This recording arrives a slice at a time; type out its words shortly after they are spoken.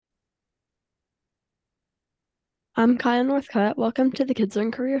I'm Kyle Northcutt. Welcome to the Kids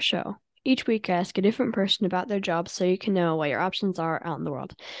Learn Career Show. Each week, I ask a different person about their job so you can know what your options are out in the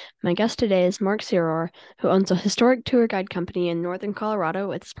world. My guest today is Mark Serour, who owns a historic tour guide company in northern Colorado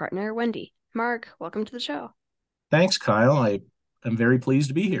with his partner, Wendy. Mark, welcome to the show. Thanks, Kyle. I am very pleased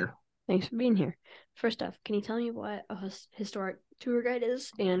to be here. Thanks for being here. First off, can you tell me what a historic tour guide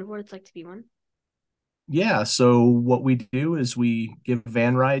is and what it's like to be one? Yeah, so what we do is we give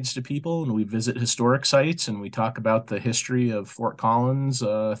van rides to people and we visit historic sites and we talk about the history of Fort Collins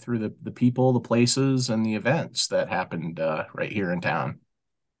through the people, the places, and the events that happened right here in town.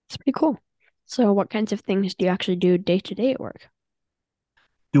 It's pretty cool. So, what kinds of things do you actually do day to day at work?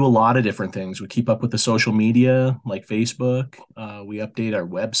 Do a lot of different things. We keep up with the social media like Facebook. We update our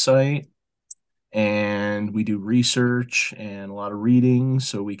website and we do research and a lot of reading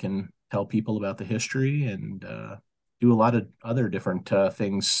so we can tell people about the history and do a lot of other different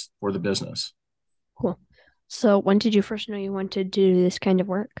things for the business. Cool. So, when did you first know you wanted to do this kind of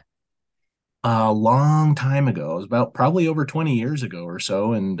work? A long time ago, it was about probably over 20 years ago or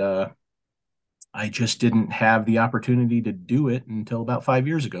so, and I just didn't have the opportunity to do it until about 5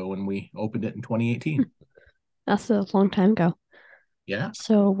 years ago when we opened it in 2018. That's a long time ago. Yeah.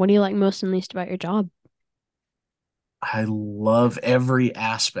 So, what do you like most and least about your job? I love every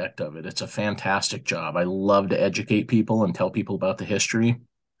aspect of it. It's a fantastic job. I love to educate people and tell people about the history.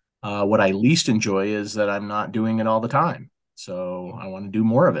 What I least enjoy is that I'm not doing it all the time. So I want to do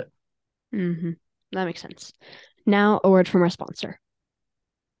more of it. Mm-hmm. That makes sense. Now, a word from our sponsor.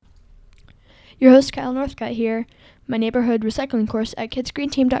 Your host, Kyle Northcutt here. My neighborhood recycling course at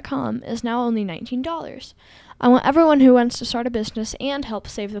kidsgreenteam.com is now only $19. I want everyone who wants to start a business and help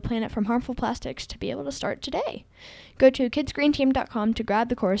save the planet from harmful plastics to be able to start today. Go to kidsgreenteam.com to grab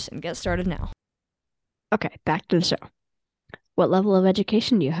the course and get started now. Okay, back to the show. What level of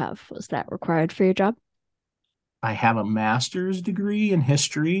education do you have? Was that required for your job? I have a master's degree in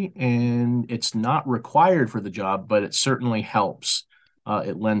history, and it's not required for the job, but it certainly helps.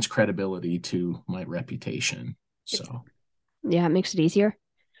 It lends credibility to my reputation. It's So, Yeah, it makes it easier.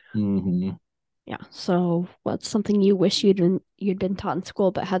 mhm. Yeah. So, what's something you wish you'd been taught in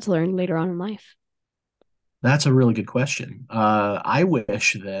school but had to learn later on in life? That's a really good question. I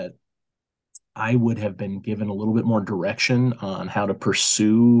wish that I would have been given a little bit more direction on how to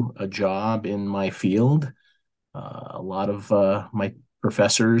pursue a job in my field. A lot of my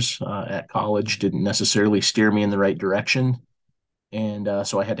professors at college didn't necessarily steer me in the right direction. And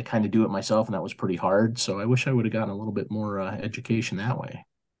so I had to kind of do it myself, and that was pretty hard. So I wish I would have gotten a little bit more education that way.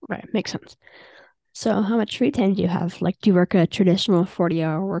 Right, makes sense. So, how much free time do you have? Like, do you work a traditional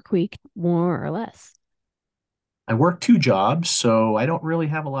 40-hour work week more or less? I work two jobs, so I don't really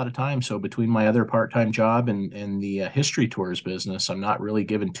have a lot of time. So between my other part-time job and the history tours business, I'm not really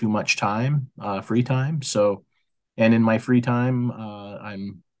given too much time, free time. So, and in my free time,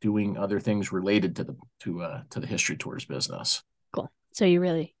 I'm doing other things related to the history tours business. Cool. So you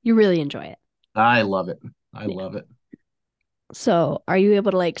really enjoy it. I love it. I Yeah. love it. So, are you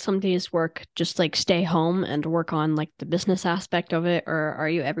able to like some days work just like stay home and work on like the business aspect of it, or are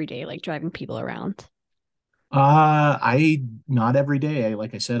you every day like driving people around? I not every day.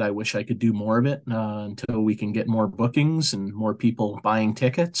 Like I said, I wish I could do more of it until we can get more bookings and more people buying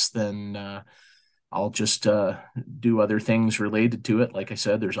tickets. Then I'll just do other things related to it. Like I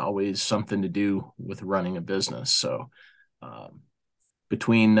said, there's always something to do with running a business. So um,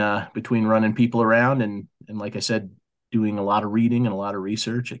 between running people around and like I said, doing a lot of reading and a lot of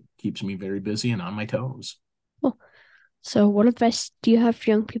research, it keeps me very busy and on my toes. Cool. So, what advice do you have for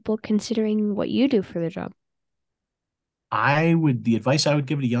young people considering what you do for their job? The advice I would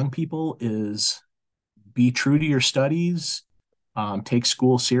give to young people is be true to your studies, take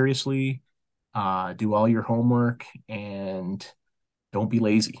school seriously, do all your homework, and don't be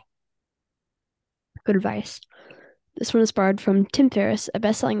lazy. Good advice. This one is borrowed from Tim Ferriss, a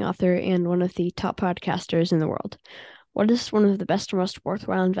best-selling author and one of the top podcasters in the world. What is one of the best or most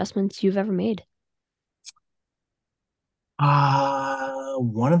worthwhile investments you've ever made?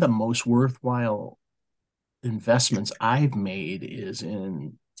 One of the most worthwhile investments I've made is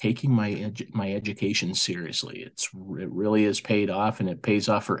in taking my education seriously. It really is paid off, and it pays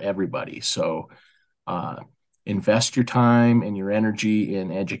off for everybody. So, uh, invest your time and your energy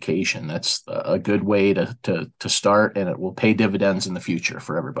in education. That's a good way to start, and it will pay dividends in the future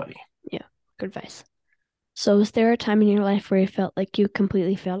for everybody. Yeah, good advice. So, was there a time in your life where you felt like you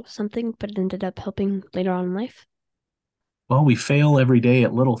completely failed at something, but it ended up helping later on in life? Well, we fail every day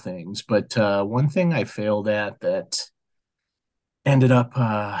at little things, but one thing I failed at that ended up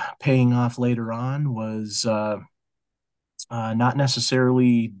paying off later on was not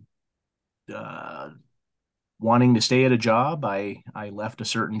necessarily uh, wanting to stay at a job. I left a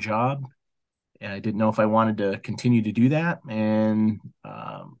certain job, and I didn't know if I wanted to continue to do that. And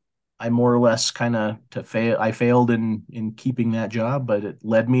I more or less kind of to fail. I failed in keeping that job, but it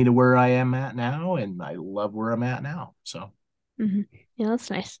led me to where I am at now, and I love where I'm at now. So, Hmm. Yeah, that's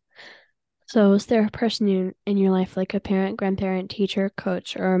nice. So, is there a person in your life, like a parent, grandparent, teacher,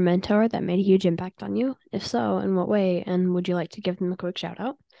 coach, or a mentor that made a huge impact on you? If so, in what way? And would you like to give them a quick shout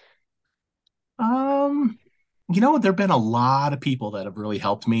out? um, there've been a lot of people that have really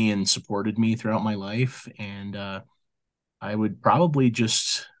helped me and supported me throughout my life, and I would probably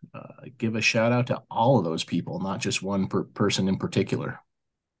just give a shout out to all of those people, not just one person in particular.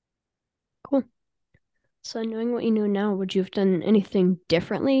 Cool. So, knowing what you know now, would you have done anything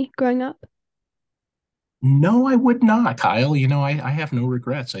differently growing up? No, I would not, Kyle. I have no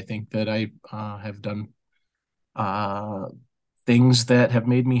regrets. I think that I have done uh, things that have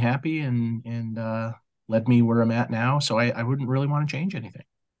made me happy and led me where I'm at now. So I wouldn't really want to change anything.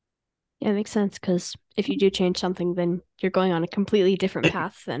 Yeah, it makes sense because if you do change something, then you're going on a completely different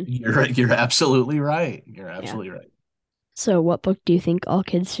path then. You're absolutely right. You're Yeah. absolutely right. So, what book do you think all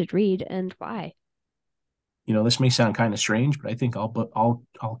kids should read and why? This may sound kind of strange, but I think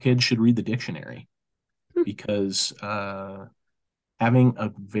all kids should read the dictionary Hmm, because having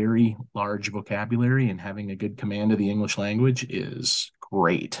a very large vocabulary and having a good command of the English language is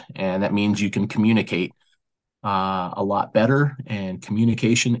great, and that means you can communicate a lot better. And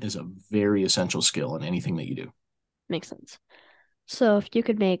communication is a very essential skill in anything that you do. makes sense. So, if you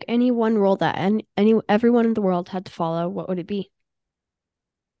could make any one rule that everyone in the world had to follow, what would it be?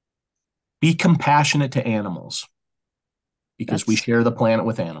 Be compassionate to animals because we That's share the planet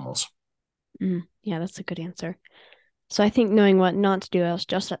with animals. yeah, that's a good answer. So I think knowing what not to do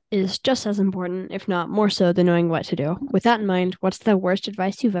is just as important, if not more so, than knowing what to do. With that in mind, what's the worst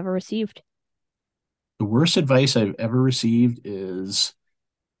advice you've ever received? The worst advice I've ever received is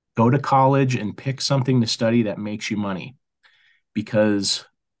go to college and pick something to study that makes you money. Because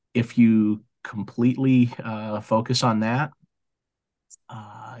if you completely focus on that,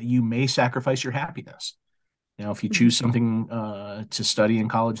 you may sacrifice your happiness. Now, if you Mhm, choose something to study in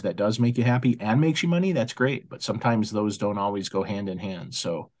college that does make you happy and makes you money, that's great. But sometimes those don't always go hand in hand.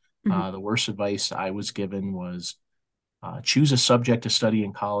 So, mhm, the worst advice I was given was choose a subject to study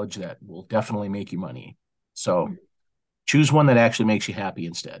in college that will definitely make you money. So, mhm. choose one that actually makes you happy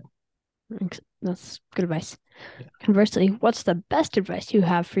instead. That's good advice. Yeah. Conversely, what's the best advice you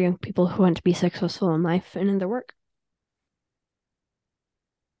have for young people who want to be successful in life and in their work?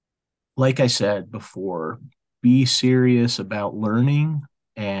 Like I said before, be serious about learning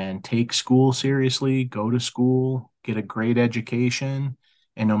and take school seriously. Go to school, get a great education,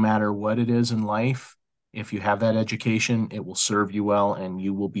 and no matter what it is in life, if you have that education, it will serve you well and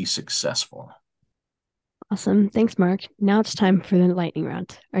you will be successful. Awesome. Thanks, Mark. Now it's time for the lightning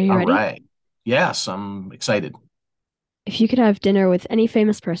round. Are you All ready? right. Yes, I'm excited. If you could have dinner with any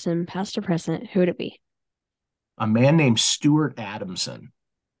famous person, past or present, who would it be? A man named Stuart Adamson.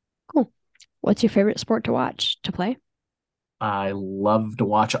 Cool. What's your favorite sport to watch, to play? I love to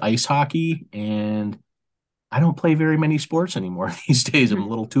watch ice hockey, and I don't play very many sports anymore these days. I'm a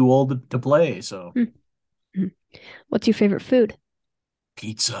little too old to play. So, What's your favorite food?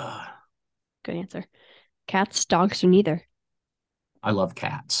 pizza. Good answer. Cats, dogs, or neither? I love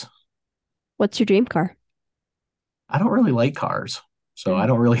cats. What's your dream car? I don't really like cars, so I Mm.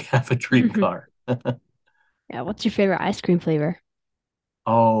 don't really have a dream car. Yeah, what's your favorite ice cream flavor?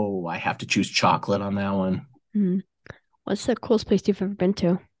 Oh, I have to choose chocolate on that one. Mm. What's the coolest place you've ever been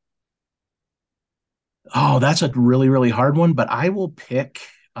to? Oh, that's a really, really hard one, but I will pick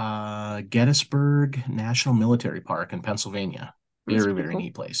Gettysburg National Military Park in Pennsylvania. That's Very, pretty very cool.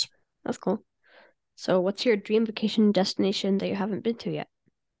 neat place. That's cool. So, what's your dream vacation destination that you haven't been to yet?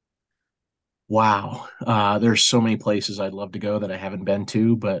 Wow. There's so many places I'd love to go that I haven't been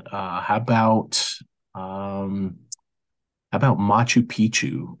to, but um, how about Machu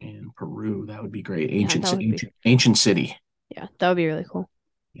Picchu in Peru? That would be great. Yeah, that would be. Ancient city. Yeah, that would be really cool.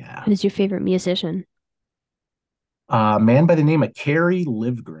 Yeah. Who's your favorite musician? A man by the name of Carrie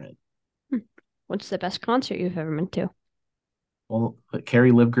Livgren. Hmm. What's the best concert you've ever been to? Well,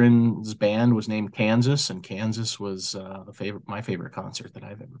 Carrie Livgren's band was named Kansas, and Kansas was my favorite concert that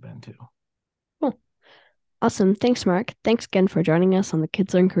I've ever been to. Cool. Awesome. Thanks, Mark. Thanks again for joining us on the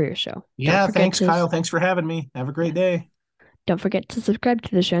Kids Learn Career Show. Don't Yeah, forget thanks, to Kyle. Thanks for having me. Have a yeah, great day. don't forget to subscribe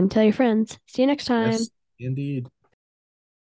to the show and tell your friends. See you next time. Yes, indeed.